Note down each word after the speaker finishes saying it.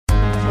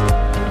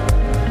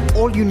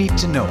all you need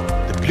to know,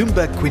 the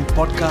Bloomberg Quint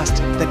podcast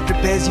that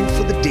prepares you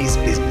for the day's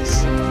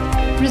business.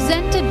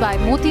 Presented by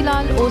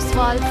Motilal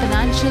Oswal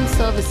Financial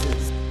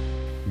Services.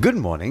 Good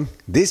morning.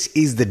 This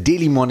is the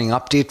Daily Morning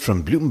Update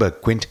from Bloomberg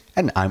Quint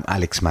and I'm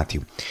Alex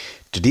Matthew.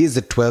 Today is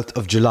the 12th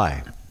of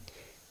July.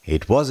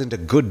 It wasn't a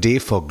good day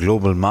for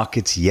global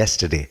markets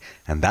yesterday,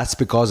 and that's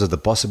because of the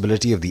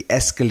possibility of the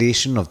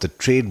escalation of the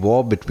trade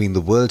war between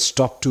the world's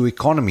top two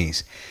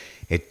economies.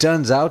 It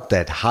turns out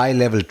that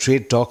high-level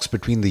trade talks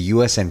between the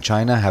US and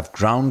China have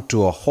ground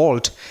to a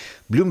halt.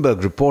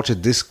 Bloomberg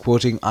reported this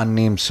quoting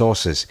unnamed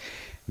sources.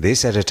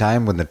 This at a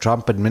time when the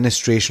Trump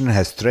administration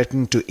has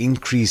threatened to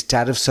increase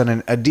tariffs on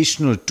an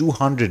additional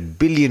 $200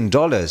 billion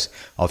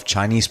of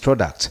Chinese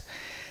products.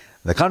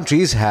 The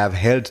countries have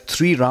held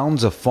 3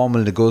 rounds of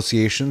formal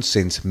negotiations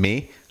since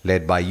May,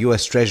 led by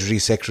US Treasury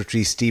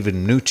Secretary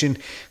Steven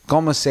Mnuchin,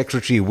 Commerce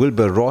Secretary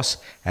Wilbur Ross,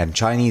 and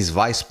Chinese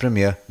Vice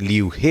Premier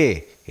Liu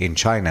He in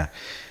China.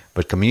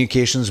 But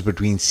communications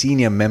between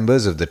senior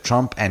members of the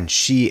Trump and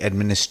Xi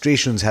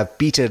administrations have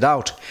petered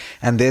out,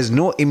 and there's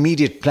no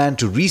immediate plan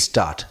to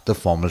restart the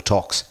formal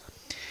talks.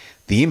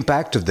 The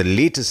impact of the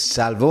latest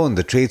salvo on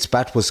the trade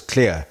spat was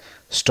clear.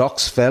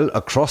 Stocks fell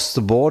across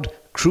the board,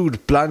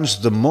 crude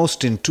plunged the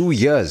most in 2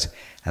 years,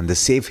 and the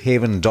safe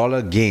haven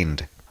dollar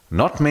gained.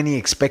 Not many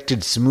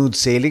expected smooth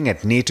sailing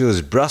at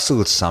NATO's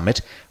Brussels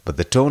summit, but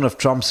the tone of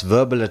Trump's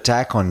verbal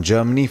attack on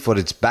Germany for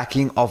its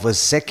backing of a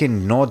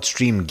second Nord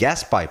Stream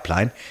gas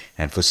pipeline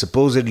and for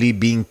supposedly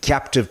being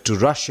captive to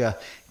Russia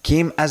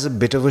came as a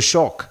bit of a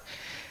shock.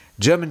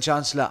 German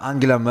Chancellor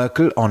Angela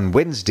Merkel on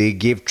Wednesday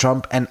gave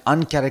Trump an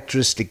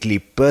uncharacteristically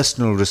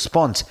personal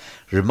response,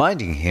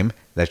 reminding him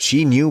that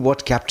she knew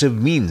what captive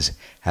means,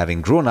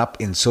 having grown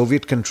up in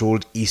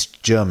Soviet-controlled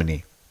East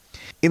Germany.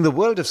 In the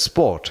world of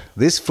sport,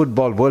 this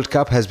Football World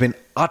Cup has been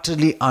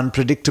utterly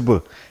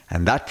unpredictable,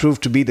 and that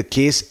proved to be the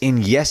case in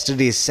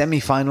yesterday's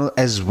semi-final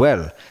as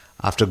well.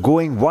 After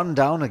going 1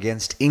 down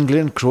against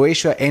England,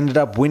 Croatia ended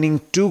up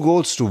winning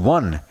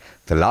 2-1.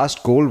 The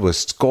last goal was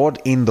scored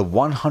in the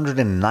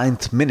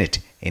 109th minute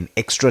in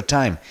extra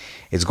time.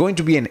 It's going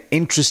to be an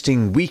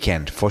interesting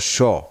weekend for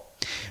sure.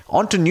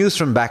 On to news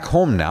from back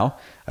home now.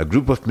 A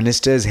group of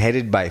ministers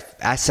headed by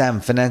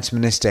Assam Finance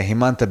Minister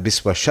Himanta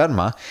Biswa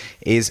Sharma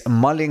is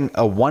mulling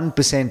a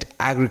 1%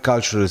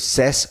 agricultural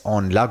cess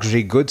on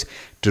luxury goods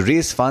to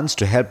raise funds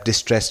to help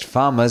distressed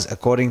farmers,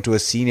 according to a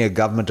senior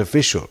government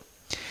official.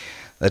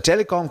 The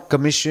Telecom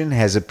Commission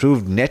has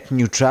approved net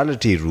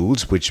neutrality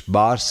rules which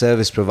bar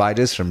service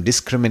providers from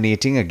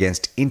discriminating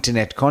against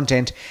internet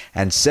content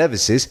and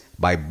services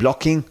by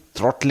blocking,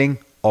 throttling,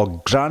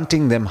 or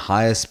granting them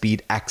higher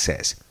speed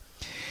access.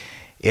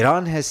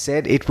 Iran has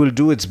said it will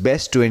do its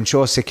best to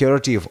ensure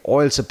security of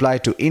oil supply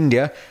to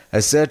India,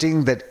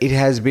 asserting that it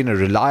has been a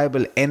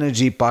reliable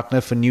energy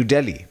partner for New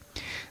Delhi.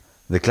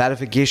 The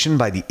clarification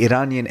by the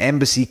Iranian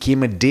embassy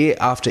came a day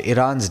after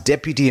Iran's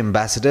deputy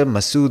ambassador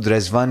Masoud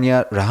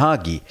Rezvania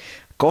Rahagi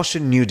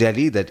cautioned New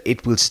Delhi that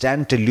it will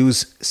stand to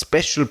lose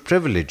special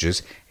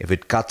privileges if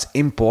it cuts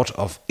import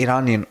of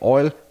Iranian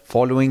oil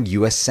following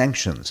US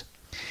sanctions.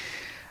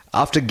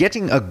 After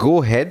getting a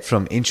go-ahead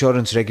from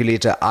insurance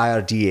regulator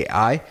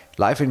IRDAI,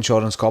 Life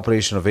Insurance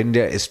Corporation of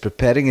India is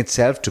preparing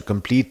itself to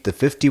complete the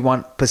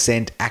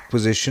 51%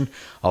 acquisition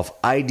of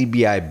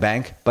IDBI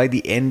Bank by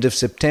the end of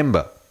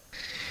September.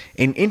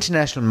 In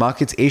international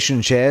markets,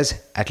 Asian shares,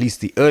 at least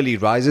the early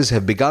risers,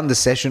 have begun the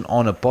session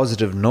on a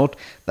positive note.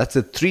 That's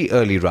the 3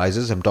 early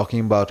risers. I'm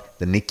talking about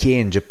the Nikkei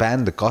in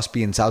Japan, the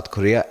Kospi in South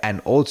Korea, and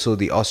also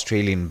the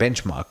Australian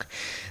benchmark.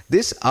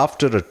 This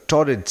after a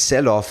torrid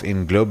sell-off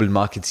in global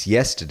markets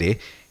yesterday.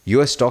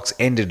 US stocks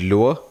ended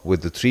lower,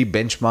 with the 3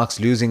 benchmarks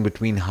losing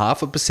between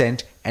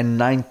 0.5% and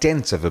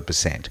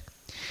 0.9%.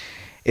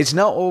 It's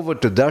now over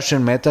to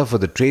Darshan Mehta for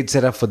the trade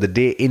setup for the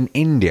day in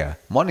India.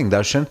 Morning,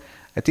 Darshan.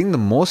 I think the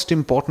most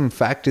important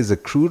fact is the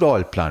crude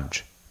oil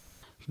plunge.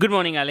 Good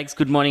morning, Alex.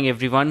 Good morning,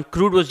 everyone.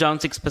 Crude was down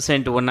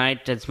 6%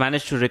 overnight. It's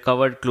managed to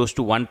recover close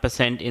to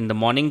 1% in the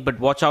morning,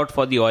 but watch out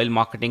for the oil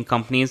marketing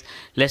companies.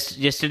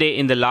 Yesterday,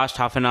 in the last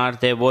half an hour,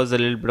 there was a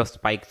little bit of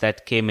spike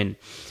that came in.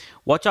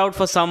 Watch out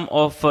for some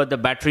of the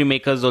battery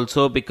makers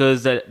also,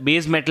 because the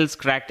base metals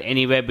cracked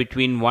anywhere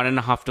between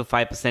 1.5% to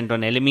 5%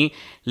 on LME.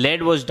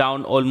 Lead was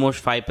down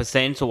almost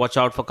 5%, so watch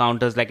out for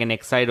counters like an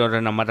Exide or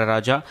an Amara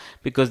Raja,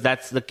 because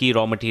that's the key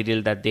raw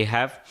material that they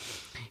have.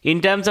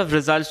 In terms of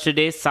results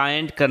today,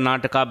 Cyient,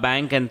 Karnataka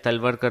Bank and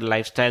Talwalkar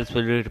Lifestyles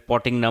will be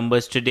reporting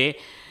numbers today.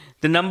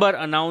 The number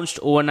announced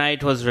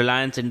overnight was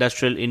Reliance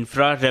Industrial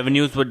Infra.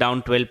 Revenues were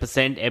down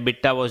 12%,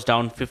 EBITDA was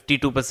down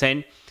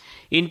 52%.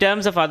 In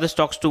terms of other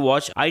stocks to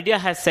watch, Idea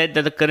has said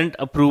that the current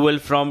approval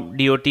from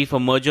DOT for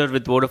merger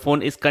with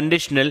Vodafone is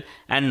conditional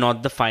and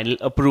not the final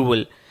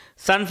approval.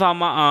 Sun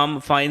Pharma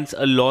arm finds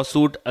a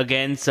lawsuit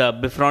against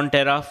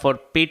Bifrontera for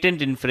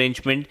patent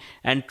infringement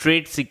and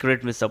trade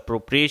secret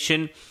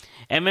misappropriation.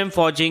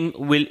 Forging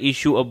will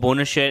issue a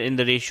bonus share in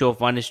the ratio of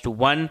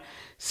 1:1.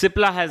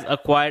 Cipla has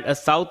acquired a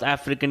South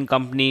African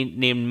company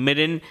named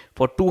Mirin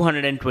for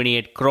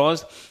 228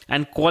 crores,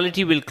 and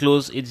Quality will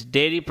close its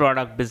dairy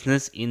product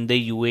business in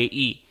the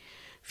UAE.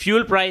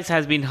 Fuel price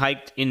has been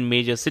hiked in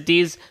major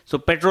cities. So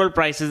petrol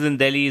prices in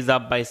Delhi is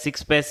up by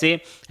 6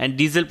 paise and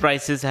diesel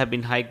prices have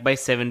been hiked by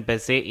 7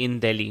 paise in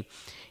Delhi.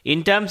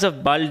 In terms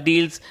of bulk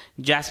deals,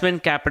 Jasmine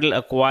Capital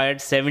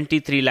acquired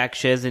 73 lakh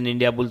shares in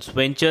Indiabulls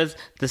Ventures.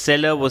 The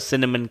seller was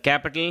Cinnamon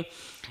Capital.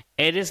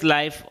 Eris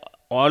Life,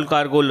 All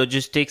Cargo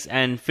Logistics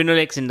and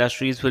Finolex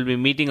Industries will be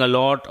meeting a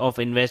lot of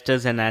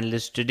investors and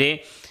analysts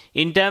today.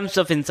 In terms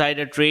of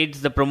insider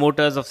trades, the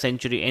promoters of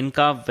Century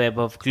Enca,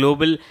 Vaibhav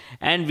Global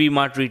and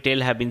V-Mart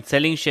Retail have been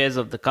selling shares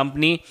of the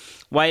company.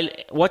 While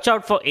watch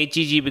out for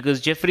HEG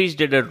because Jefferies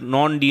did a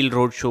non-deal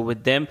roadshow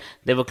with them.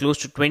 There were close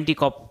to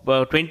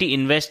 20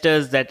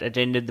 investors that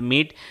attended the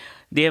meet.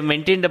 They have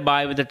maintained a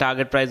buy with a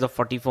target price of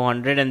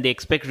 4,400 and they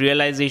expect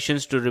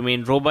realizations to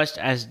remain robust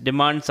as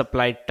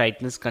demand-supply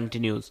tightness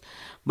continues.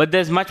 But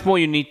there's much more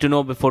you need to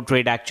know before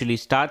trade actually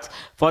starts.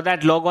 For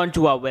that, log on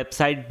to our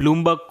website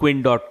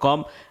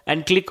bloombergquint.com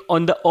and click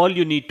on the All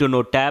You Need to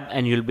Know tab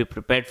and you'll be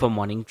prepared for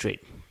morning trade.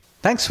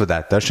 Thanks for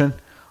that, Darshan.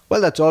 Well,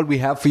 that's all we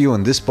have for you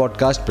on this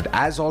podcast. But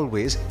as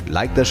always,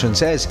 like Darshan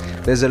says,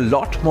 there's a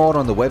lot more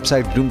on the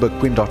website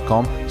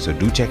bloombergquint.com, so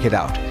do check it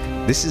out.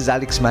 This is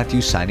Alex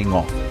Matthews signing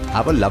off.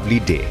 Have a lovely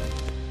day.